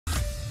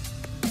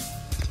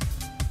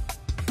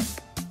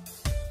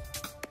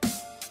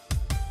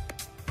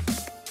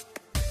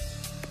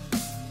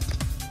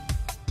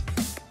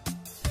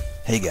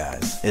Hey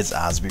guys, it's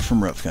Osby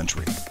from Rough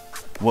Country.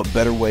 What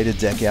better way to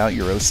deck out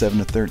your 07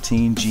 to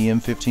 13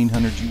 GM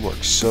 1500 you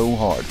worked so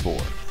hard for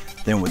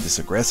than with this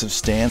aggressive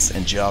stance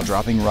and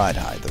jaw-dropping ride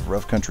height of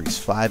Rough Country's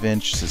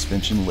 5-inch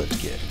suspension lift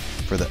kit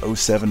for the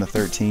 07 to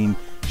 13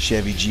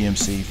 Chevy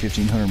GMC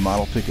 1500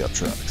 model pickup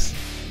trucks.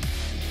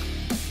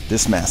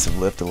 This massive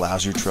lift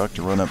allows your truck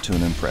to run up to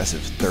an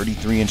impressive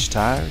 33-inch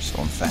tires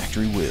on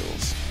factory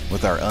wheels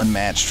with our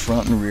unmatched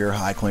front and rear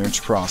high-clearance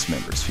cross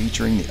members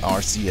featuring the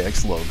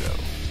RCX logo.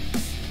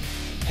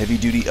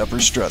 Heavy-duty upper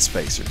strut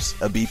spacers,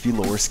 a beefy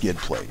lower skid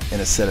plate,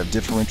 and a set of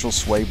differential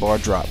sway bar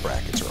drop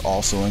brackets are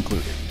also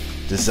included.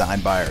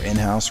 Designed by our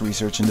in-house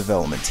research and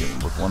development team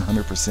with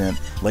 100%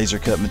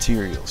 laser-cut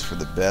materials for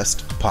the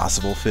best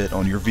possible fit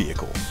on your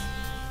vehicle.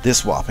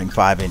 This whopping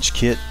 5-inch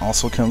kit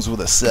also comes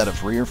with a set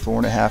of rear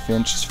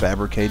 4.5-inch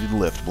fabricated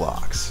lift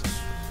blocks.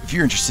 If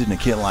you're interested in a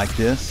kit like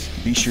this,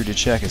 be sure to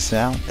check us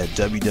out at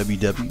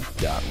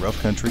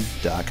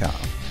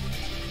www.roughcountry.com.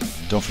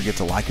 Don't forget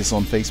to like us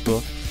on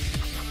Facebook,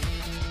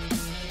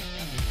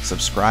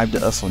 subscribe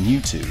to us on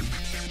YouTube,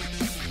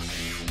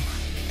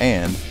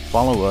 and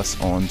follow us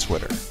on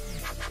Twitter.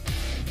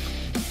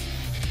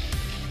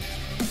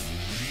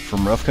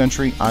 From Rough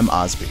Country, I'm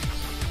Osby,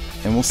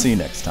 and we'll see you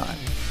next time.